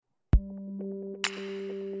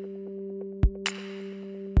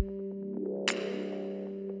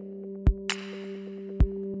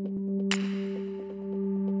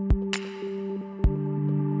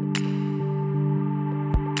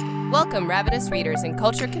Welcome, ravenous readers and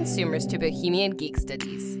culture consumers, to Bohemian Geek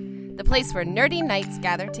Studies, the place where nerdy knights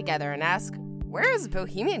gather together and ask, where has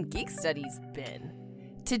Bohemian Geek Studies been?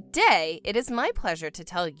 Today, it is my pleasure to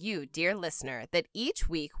tell you, dear listener, that each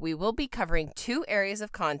week we will be covering 2 areas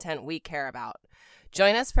of content we care about.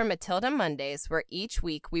 Join us for Matilda Mondays, where each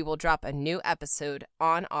week we will drop a new episode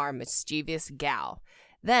on our mischievous gal.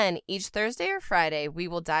 Then, each Thursday or Friday, we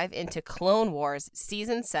will dive into Clone Wars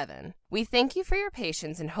Season 7. We thank you for your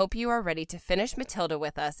patience and hope you are ready to finish Matilda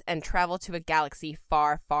with us and travel to a galaxy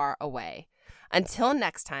far, far away. Until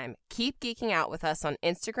next time, keep geeking out with us on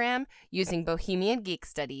Instagram using Bohemian Geek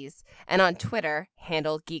Studies and on Twitter,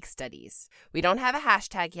 handle Geek Studies. We don't have a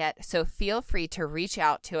hashtag yet, so feel free to reach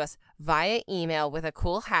out to us via email with a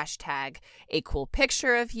cool hashtag, a cool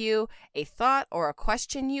picture of you, a thought or a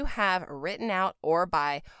question you have written out, or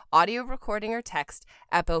by audio recording or text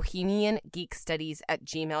at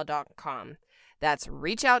bohemiangeekstudies@gmail.com. That's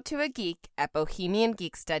reach out to a geek at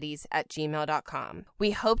bohemiangeekstudies@gmail.com. We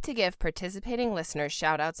hope to give participating listeners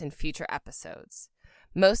shout-outs in future episodes.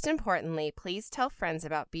 Most importantly, please tell friends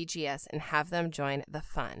about BGS and have them join the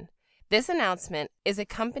fun. This announcement is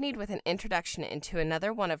accompanied with an introduction into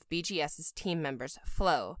another one of BGS's team members,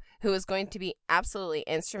 Flo, who is going to be absolutely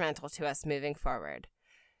instrumental to us moving forward.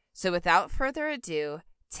 So without further ado,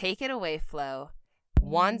 take it away, Flo.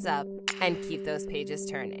 Wands up and keep those pages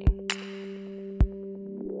turning.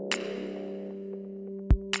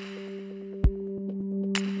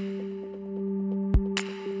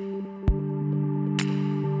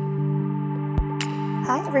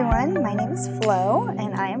 Hi everyone, my name is Flo,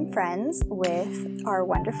 and I am friends with our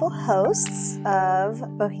wonderful hosts of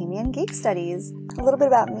Bohemian Geek Studies. A little bit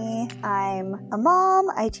about me: I'm a mom,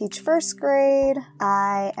 I teach first grade,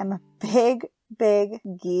 I am a big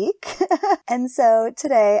geek, and so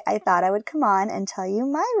today I thought I would come on and tell you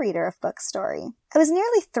my reader of books story. I was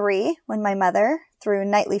nearly 3 when my mother, through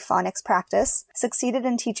nightly phonics practice, succeeded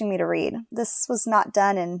in teaching me to read. This was not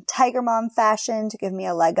done in Tiger Mom fashion to give me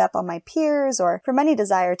a leg up on my peers or from any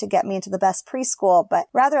desire to get me into the best preschool, but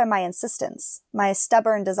rather on my insistence, my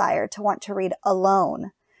stubborn desire to want to read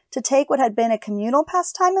alone, to take what had been a communal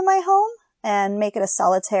pastime in my home and make it a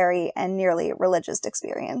solitary and nearly religious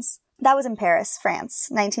experience. That was in Paris, France,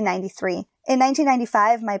 1993. In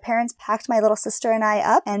 1995, my parents packed my little sister and I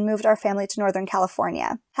up and moved our family to Northern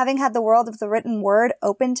California. Having had the world of the written word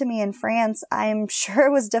open to me in France, I'm sure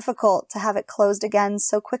it was difficult to have it closed again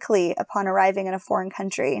so quickly upon arriving in a foreign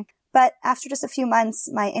country. But after just a few months,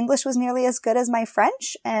 my English was nearly as good as my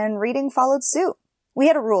French, and reading followed suit. We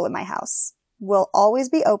had a rule in my house: we'll always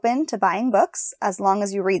be open to buying books as long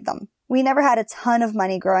as you read them. We never had a ton of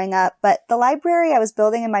money growing up, but the library I was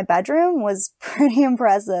building in my bedroom was pretty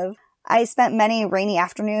impressive. I spent many rainy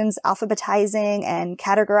afternoons alphabetizing and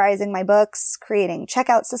categorizing my books, creating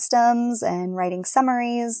checkout systems, and writing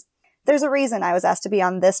summaries. There's a reason I was asked to be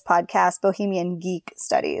on this podcast, Bohemian Geek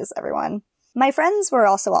Studies, everyone. My friends were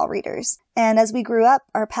also all readers, and as we grew up,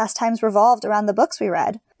 our pastimes revolved around the books we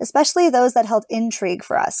read, especially those that held intrigue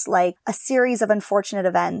for us, like A Series of Unfortunate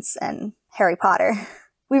Events and Harry Potter.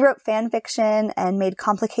 We wrote fan fiction and made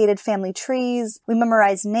complicated family trees. We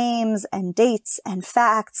memorized names and dates and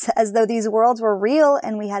facts as though these worlds were real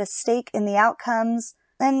and we had a stake in the outcomes.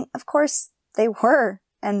 And of course, they were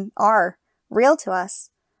and are real to us.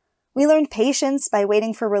 We learned patience by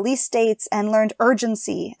waiting for release dates and learned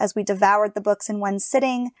urgency as we devoured the books in one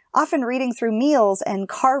sitting, often reading through meals and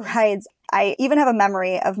car rides. I even have a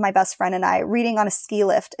memory of my best friend and I reading on a ski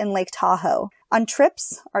lift in Lake Tahoe. On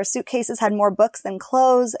trips, our suitcases had more books than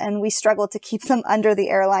clothes, and we struggled to keep them under the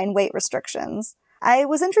airline weight restrictions. I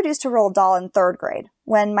was introduced to Roald Dahl in 3rd grade,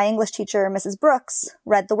 when my English teacher, Mrs. Brooks,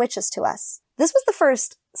 read The Witches to us. This was the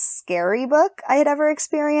first scary book I had ever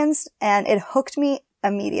experienced, and it hooked me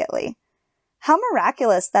immediately. How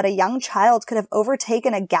miraculous that a young child could have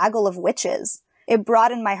overtaken a gaggle of witches. It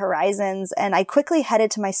broadened my horizons, and I quickly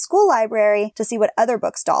headed to my school library to see what other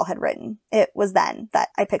books Dahl had written. It was then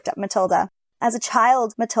that I picked up Matilda. As a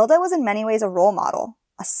child, Matilda was in many ways a role model,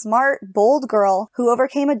 a smart, bold girl who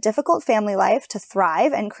overcame a difficult family life to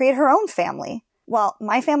thrive and create her own family. While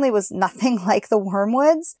my family was nothing like the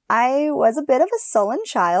Wormwoods, I was a bit of a sullen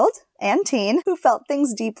child and teen who felt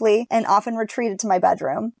things deeply and often retreated to my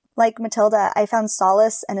bedroom. Like Matilda, I found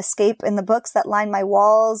solace and escape in the books that lined my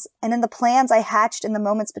walls and in the plans I hatched in the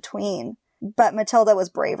moments between. But Matilda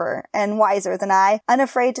was braver and wiser than I,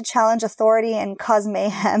 unafraid to challenge authority and cause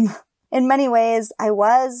mayhem. In many ways, I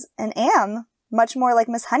was and am much more like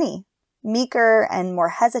Miss Honey, meeker and more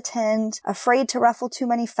hesitant, afraid to ruffle too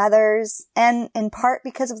many feathers. And in part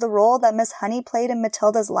because of the role that Miss Honey played in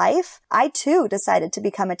Matilda's life, I too decided to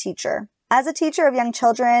become a teacher. As a teacher of young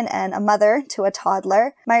children and a mother to a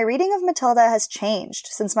toddler, my reading of Matilda has changed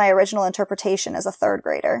since my original interpretation as a third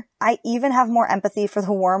grader. I even have more empathy for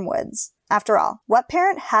the Wormwoods. After all, what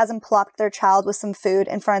parent hasn't plopped their child with some food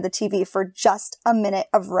in front of the TV for just a minute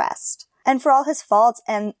of rest? And for all his faults,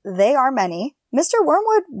 and they are many, Mr.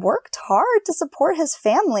 Wormwood worked hard to support his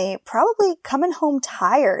family, probably coming home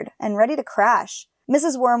tired and ready to crash.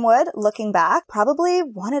 Mrs. Wormwood, looking back, probably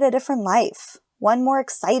wanted a different life. One more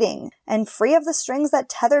exciting, and free of the strings that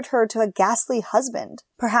tethered her to a ghastly husband.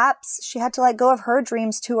 Perhaps she had to let go of her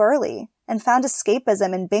dreams too early, and found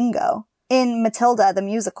escapism in bingo. In Matilda the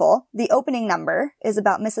musical, the opening number is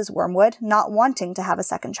about Mrs. Wormwood not wanting to have a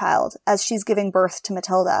second child, as she's giving birth to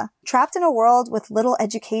Matilda. Trapped in a world with little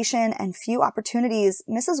education and few opportunities,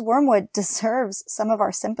 Mrs. Wormwood deserves some of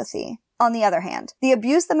our sympathy. On the other hand, the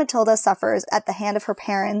abuse that Matilda suffers at the hand of her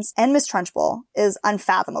parents and Miss Trunchbull is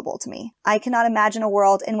unfathomable to me. I cannot imagine a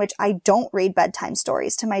world in which I don't read bedtime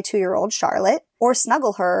stories to my 2-year-old Charlotte, or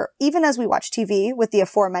snuggle her even as we watch TV with the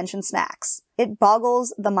aforementioned snacks. It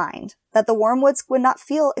boggles the mind that the Wormwoods would not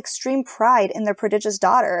feel extreme pride in their prodigious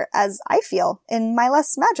daughter, as I feel in my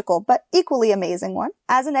less magical but equally amazing one.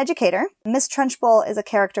 As an educator, Miss Trunchbull is a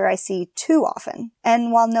character I see too often.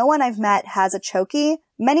 And while no one I've met has a chokey,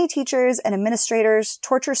 many teachers and administrators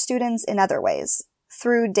torture students in other ways.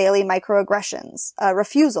 Through daily microaggressions, a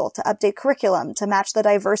refusal to update curriculum to match the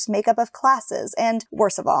diverse makeup of classes, and,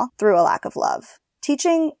 worst of all, through a lack of love.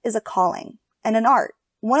 Teaching is a calling and an art,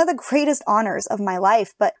 one of the greatest honors of my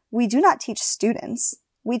life, but we do not teach students.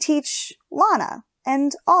 We teach Lana,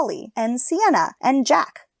 and Ollie, and Sienna, and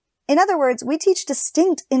Jack. In other words, we teach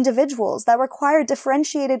distinct individuals that require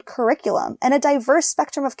differentiated curriculum and a diverse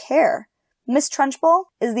spectrum of care. Miss Trunchbull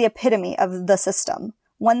is the epitome of the system.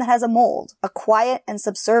 One that has a mold, a quiet and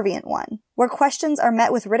subservient one, where questions are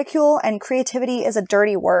met with ridicule and creativity is a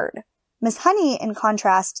dirty word. Miss Honey, in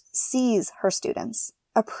contrast, sees her students,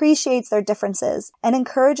 appreciates their differences, and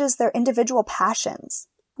encourages their individual passions.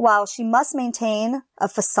 While she must maintain a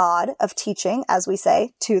facade of teaching, as we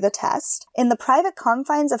say, to the test, in the private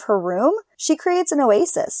confines of her room, she creates an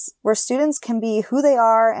oasis where students can be who they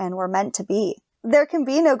are and were meant to be. There can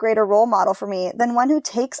be no greater role model for me than one who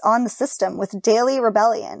takes on the system with daily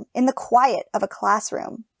rebellion in the quiet of a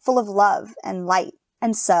classroom, full of love and light.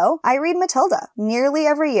 And so, I read Matilda nearly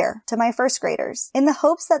every year to my first graders, in the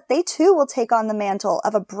hopes that they too will take on the mantle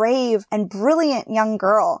of a brave and brilliant young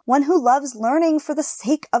girl, one who loves learning for the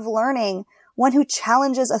sake of learning, one who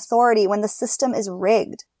challenges authority when the system is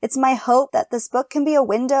rigged. It's my hope that this book can be a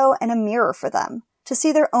window and a mirror for them, to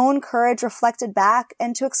see their own courage reflected back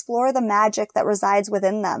and to explore the magic that resides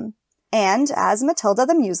within them. And, as Matilda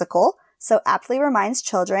the musical so aptly reminds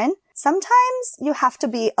children, sometimes you have to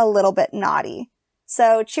be a little bit naughty.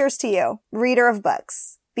 So cheers to you, reader of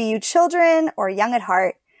books. Be you children or young at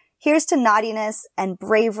heart, here's to naughtiness and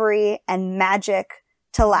bravery and magic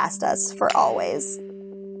to last us for always.